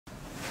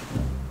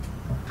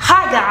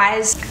Alright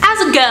guys,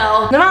 as a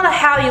girl, no matter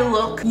how you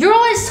look, you're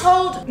always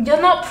told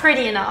you're not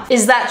pretty enough.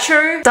 Is that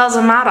true?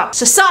 Doesn't matter.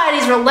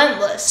 Society's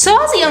relentless. So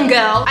as a young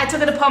girl, I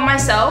took it upon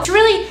myself to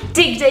really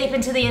dig deep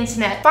into the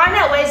internet, find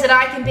out ways that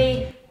I can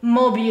be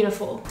more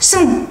beautiful.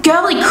 Some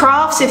girly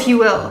crafts, if you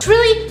will, to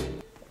really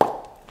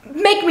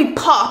make me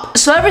pop.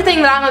 So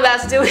everything that I'm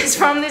about to do is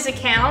from this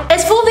account.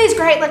 It's full of these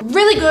great, like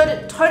really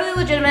good, totally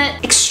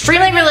legitimate,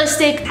 extremely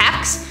realistic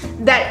hacks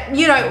that,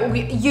 you know,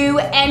 you,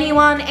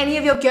 anyone, any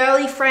of your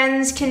girly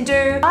friends can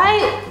do.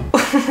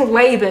 I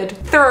labored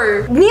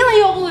through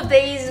nearly all of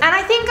these, and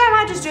I think I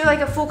might just do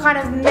like a full kind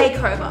of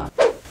makeover.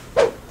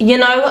 You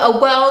know,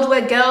 a world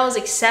where girls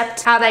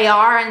accept how they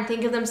are and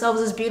think of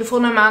themselves as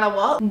beautiful no matter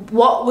what.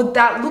 What would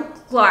that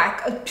look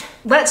like?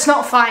 Let's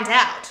not find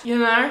out, you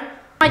know?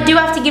 I do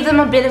have to give them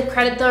a bit of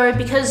credit though,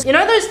 because you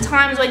know those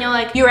times when you're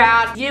like, you're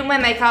out, you didn't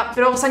wear makeup,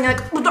 but all of a sudden you're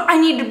like, oh, I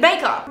need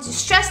makeup. You're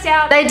stressed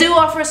out. They do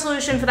offer a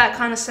solution for that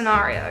kind of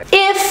scenario.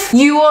 If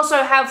you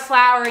also have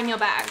flour in your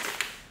bag,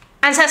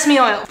 and sesame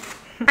oil,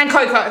 and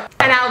cocoa,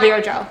 and aloe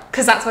vera gel,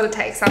 because that's what it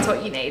takes, that's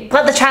what you need.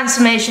 Let the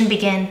transformation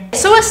begin.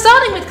 So we're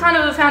starting with kind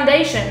of a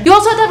foundation. You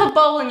also have to have a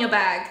bowl in your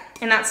bag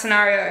in that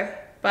scenario,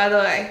 by the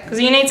way,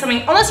 because you need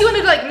something, unless you want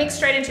to like mix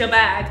straight into your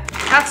bag,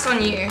 that's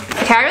on you.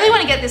 Okay, I really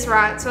want to get this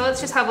right, so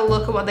let's just have a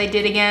look at what they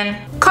did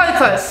again.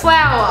 Cocoa,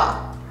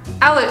 flour,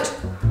 aloe.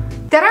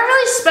 They don't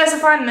really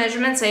specify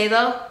measurements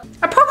either.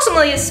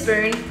 Approximately a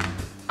spoon.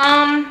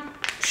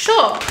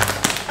 Sure.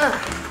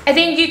 I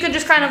think you could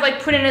just kind of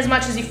like put in as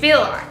much as you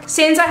feel like.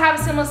 Since I have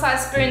a similar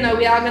size spoon though,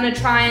 we are gonna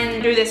try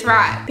and do this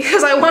right,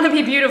 because I want to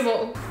be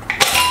beautiful.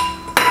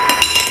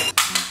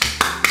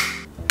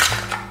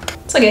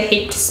 It's like a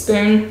heaped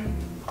spoon.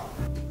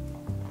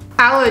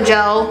 Aloe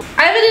gel.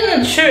 I have it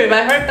in a tube,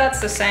 I hope that's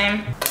the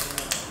same.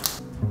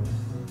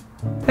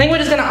 I think we're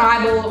just gonna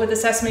eyeball it with the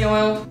sesame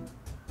oil.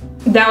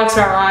 That looks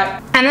about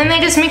right. And then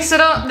they just mix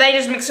it up,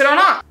 on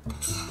up.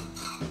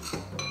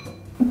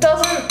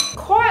 Doesn't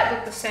quite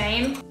look the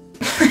same.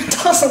 It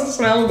doesn't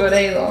smell good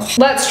either.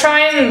 Let's try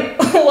and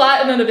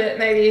lighten it a bit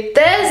maybe.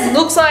 Theirs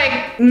looks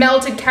like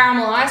melted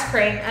caramel ice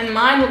cream and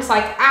mine looks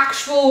like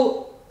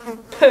actual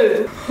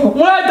poo.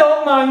 Why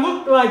don't mine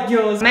look like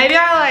yours? Maybe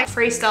I like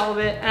freestyle a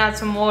bit and add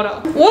some water.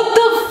 What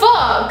the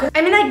fuck?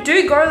 I mean, I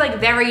do go like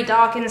very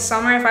dark in the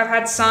summer if I've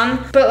had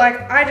sun, but like,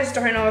 I just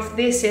don't know if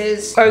this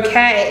is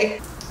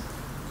okay.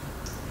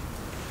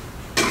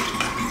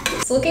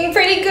 It's looking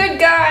pretty good,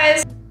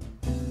 guys.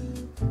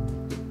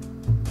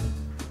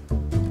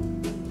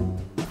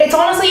 It's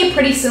honestly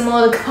pretty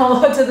similar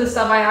color to the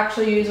stuff I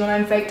actually use when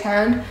I'm fake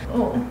tanned.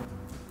 Oh.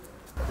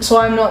 So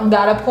I'm not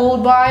that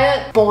appalled by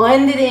it.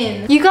 Blend it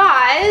in. You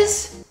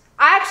guys,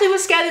 I actually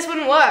was scared this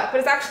wouldn't work, but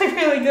it's actually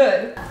really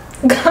good.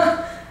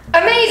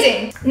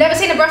 Amazing. Never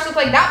seen a brush look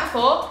like that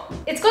before.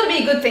 It's gotta be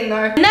a good thing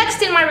though.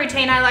 Next in my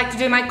routine, I like to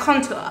do my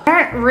contour.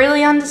 I don't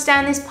really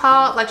understand this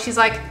part. Like she's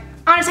like,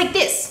 I'm gonna take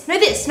this, no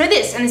this, no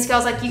this. And this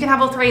girl's like, you can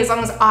have all three as long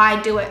as I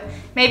do it.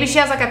 Maybe she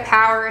has like a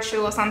power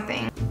issue or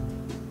something.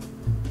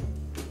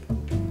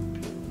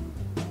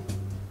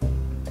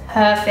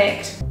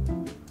 Perfect.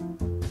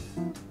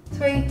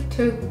 3,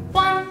 2,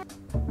 1.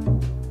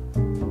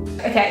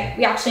 Okay,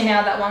 we actually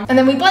nailed that one. And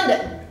then we blend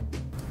it.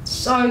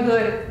 So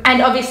good.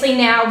 And obviously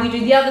now we do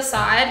the other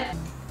side.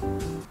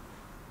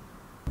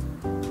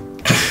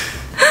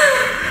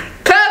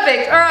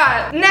 Perfect, all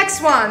right,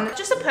 next one.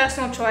 Just a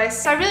personal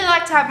choice. I really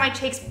like to have my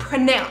cheeks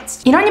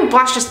pronounced. You know when your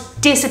blush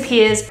just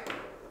disappears?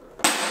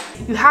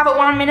 You have it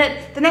 1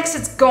 minute, the next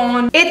it's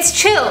gone. It's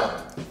chill.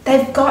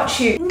 They've got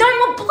you.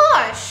 No more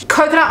blush.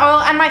 Coconut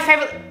oil and my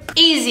favorite,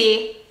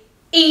 easy,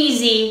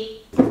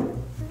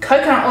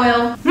 coconut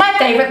oil. My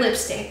favorite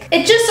lipstick.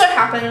 It just so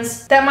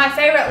happens that my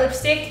favorite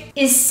lipstick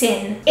is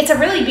Sin. It's a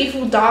really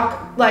beautiful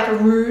dark, like a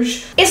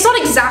rouge. It's not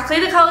exactly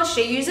the color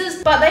she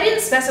uses, but they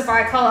didn't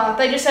specify a color.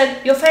 They just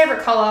said, your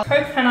favorite color.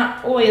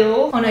 Coconut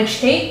oil on her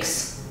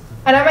cheeks.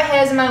 I know my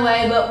hair's in my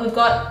way, but we've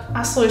got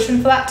a solution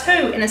for that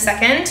too in a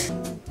second.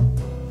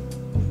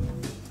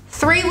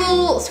 Three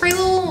little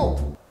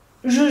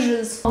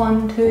zhuzhes.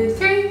 1, 2,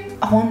 3.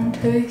 1,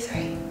 2,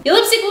 3. Your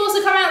lipstick will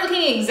also come out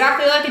looking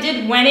exactly like it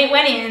did when it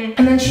went in.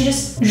 And then she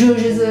just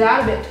zhuzhes it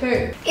out a bit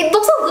too. It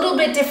looks a little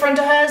bit different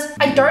to hers.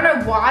 I don't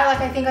know why,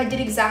 like I think I did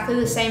exactly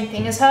the same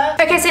thing as her.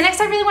 Okay, so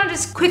next I really want to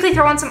just quickly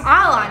throw on some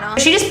eyeliner.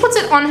 She just puts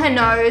it on her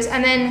nose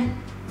and then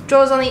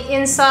draws on the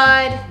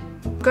inside,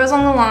 goes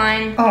on the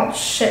line. Oh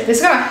shit, this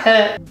is gonna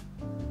hurt.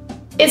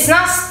 It's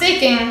not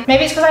sticking.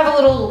 Maybe it's because I have a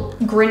little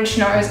Grinch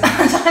nose.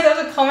 There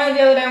was a comment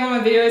the other day on one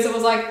of my videos that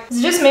was like, is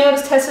it just me or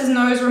does Tessa's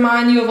nose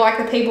remind you of like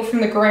the people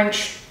from the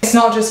Grinch? It's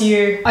not just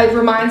you. It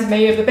reminds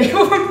me of the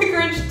people from the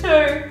Grinch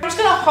too. I'm just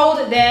gonna hold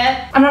it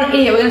there. I'm not an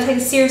idiot, we're gonna take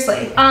it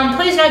seriously.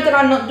 Please note that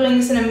I'm not doing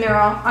this in a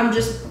mirror. I'm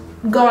just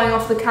going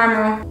off the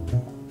camera.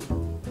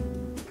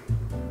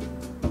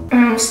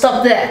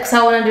 Stop there, because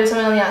I want to do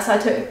something on the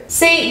outside too.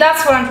 See,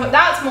 that's what I'm talking,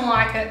 that's more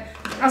like it.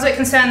 I was a bit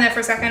concerned there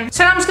for a second.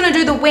 So now I'm just gonna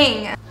do the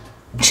wing.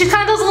 She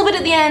kind of does a little bit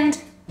at the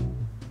end.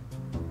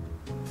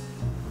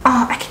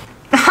 Oh,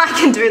 I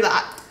can do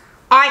that.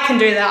 I can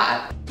do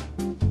that.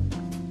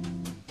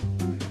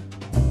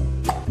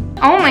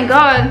 Oh my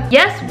god.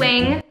 Yes,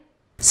 wing.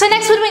 So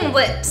next we're doing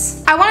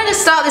lips. I wanted to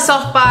start this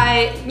off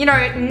by, you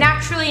know,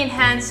 naturally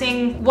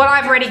enhancing what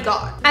I've already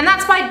got. And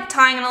that's by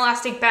tying an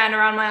elastic band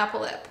around my upper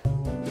lip.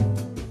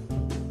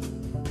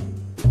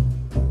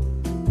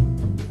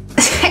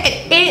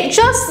 It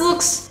just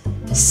looks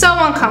so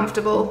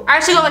uncomfortable. I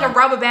actually got like a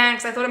rubber band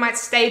because I thought it might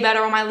stay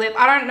better on my lip.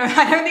 I don't know,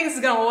 I don't think this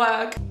is gonna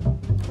work.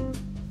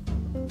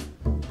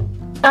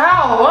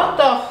 Ow, what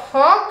the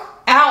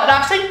fuck? Ow, it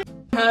actually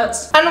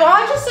hurts. And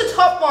why just the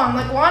top one?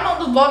 Like, why not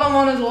the bottom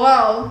one as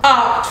well?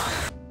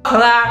 Oh,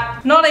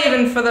 that. Not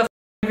even for the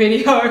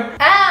video.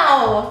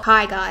 Ow!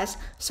 Hi guys.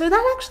 So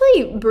that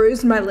actually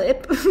bruised my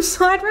lip,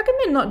 so I'd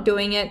recommend not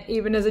doing it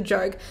even as a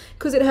joke,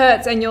 because it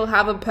hurts and you'll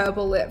have a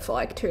purple lip for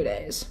like 2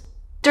 days.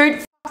 Dude,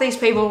 f these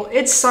people.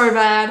 It's so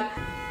bad.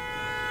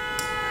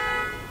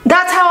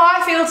 That's how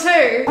I feel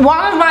too.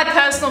 One of my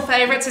personal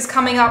favorites is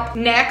coming up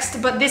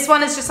next, but this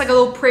one is just like a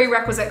little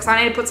prerequisite because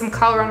I need to put some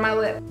color on my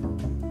lip.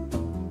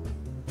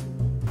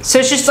 So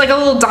it's just like a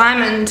little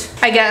diamond,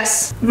 I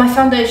guess. My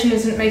foundation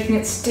isn't making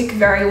it stick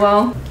very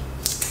well.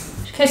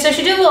 Okay, so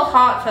she did a little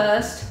heart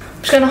first. I'm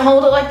just gonna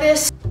hold it like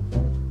this.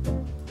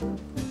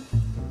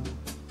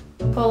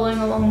 Following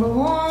along the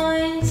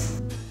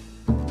lines.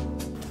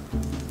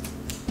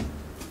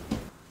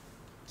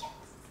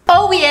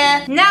 Oh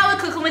yeah, now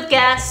we're cooking with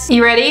gas.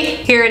 You ready?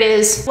 Here it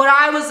is. What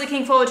I was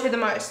looking forward to the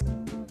most.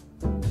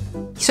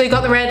 So you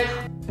got the red.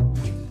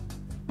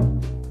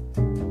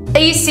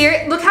 Are you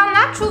serious? Look how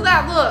natural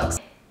that looks.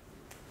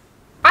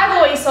 I've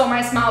always thought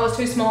my smile was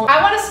too small. I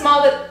want a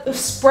smile that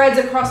spreads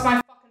across my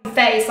fucking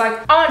face.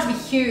 Like, I want it to be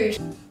huge.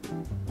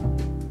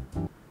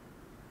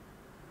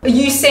 Are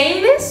you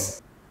seeing this?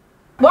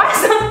 Why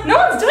is no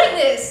one's doing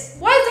this?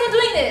 Why is no one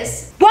doing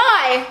this?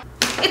 Why?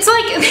 It's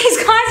like these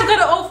guys have got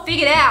it all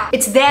figured out.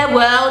 It's their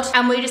world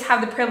and we just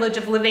have the privilege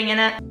of living in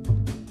it.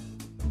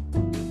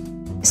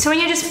 So when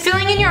you're just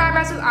filling in your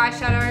eyebrows with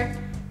eyeshadow,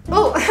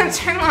 oh, that's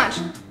too much.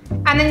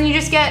 And then you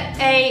just get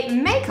a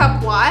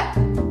makeup wipe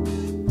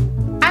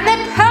and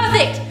they're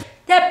perfect.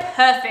 They're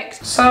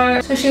perfect. So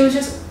she was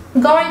just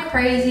going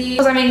crazy.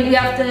 Because I mean, we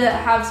have to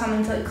have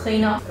something to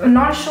clean up.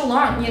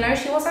 Nonchalant, you know,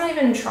 she wasn't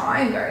even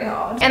trying very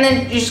hard. And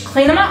then you just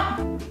clean them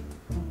up.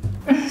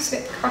 It's a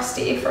bit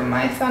crusty from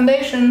my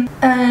foundation.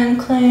 And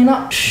clean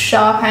up.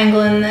 Sharp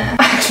angle in there.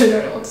 I actually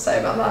don't know what to say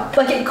about that.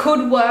 Like, it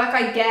could work,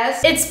 I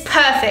guess. It's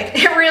perfect.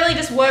 It really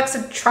just works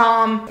a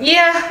charm.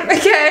 Yeah,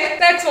 okay,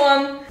 next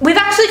one. We've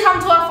actually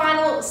come to our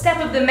final step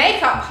of the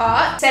makeup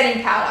part,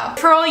 setting powder.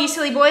 For all you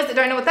silly boys that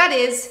don't know what that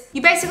is,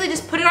 you basically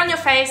just put it on your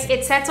face,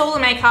 it sets all the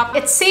makeup,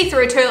 it's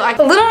see-through too. Like,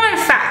 a little known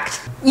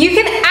fact, you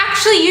can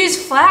actually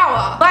use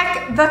flour,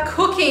 like the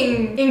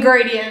cooking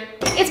ingredient.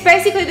 It's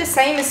basically the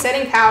same as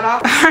setting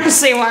powder. I don't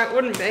see why it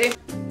wouldn't be.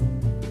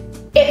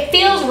 It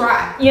feels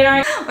right, you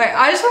know? Wait,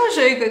 I just want to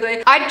show you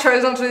quickly. I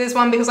chose not to do this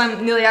one because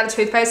I'm nearly out of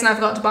toothpaste and I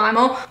forgot to buy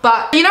more.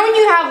 But you know when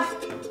you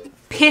have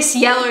piss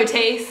yellow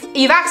teeth,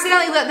 you've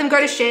accidentally let them go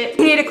to shit,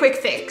 you need a quick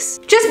fix.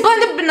 Just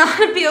blend a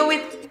banana peel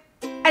with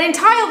an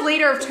entire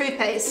liter of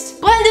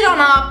toothpaste. Blend it on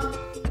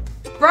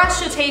up,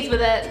 brush your teeth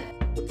with it.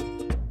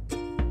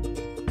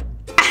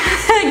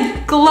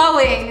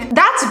 Glowing.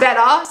 That's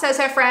better, says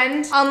her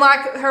friend,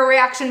 unlike her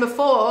reaction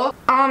before.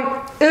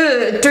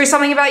 Do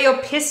something about your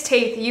piss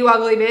teeth, you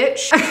ugly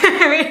bitch.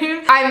 I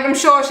mean, I'm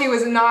sure she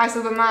was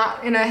nicer than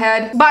that in her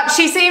head, but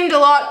she seemed a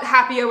lot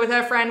happier with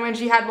her friend when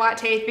she had white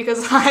teeth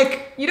because,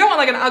 like, you don't want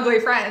like an ugly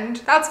friend.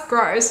 That's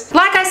gross.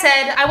 Like I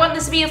said, I want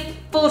this to be a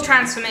full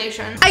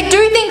transformation. I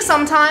do think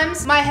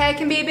sometimes my hair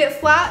can be a bit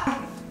flat.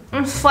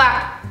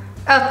 Flat.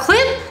 A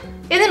clip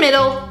in the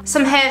middle,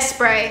 some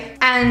hairspray,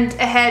 and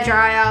a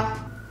hairdryer.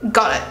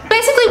 Got it.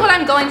 Basically what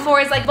I'm going for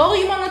is like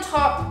volume on the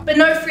top, but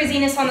no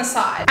frizziness on the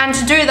side. And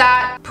to do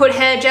that, put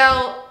hair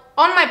gel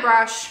on my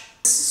brush,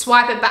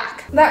 swipe it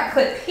back. That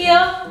clip here.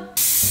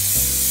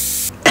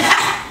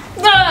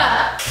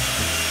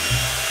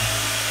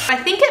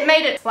 I think it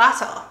made it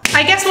flatter.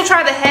 I guess we'll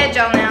try the hair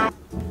gel now.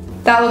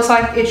 That looks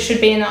like it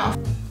should be enough.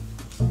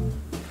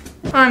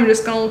 I'm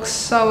just gonna look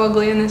so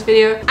ugly in this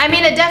video. I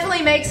mean, it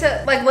definitely makes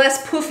it like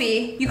less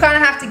poofy. You kind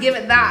of have to give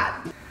it that.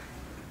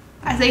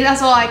 I think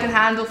that's all I can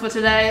handle for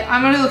today.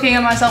 I'm only looking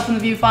at myself in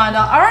the viewfinder.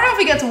 I don't know if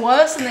it gets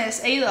worse than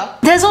this either.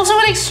 There's also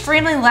an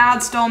extremely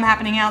loud storm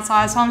happening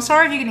outside, so I'm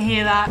sorry if you can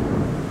hear that.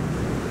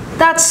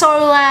 That's so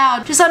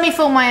loud. Just let me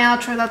film my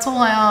outro, that's all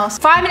I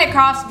ask. 5-minute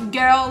crafts,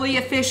 girly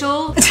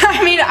official.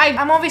 I mean,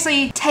 I'm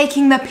obviously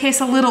taking the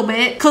piss a little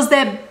bit because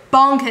they're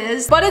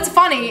bonkers, but it's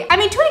funny. I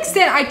mean, to an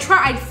extent,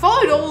 I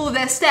followed all of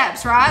their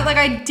steps, right? Like,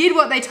 I did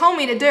what they told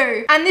me to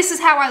do, and this is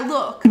how I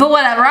look. But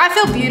whatever, I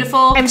feel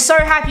beautiful. I'm so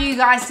happy you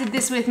guys did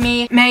this with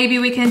me. Maybe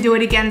we can do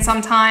it again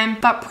sometime,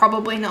 but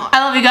probably not.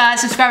 I love you guys.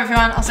 Subscribe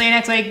everyone. I'll see you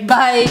next week.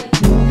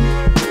 Bye.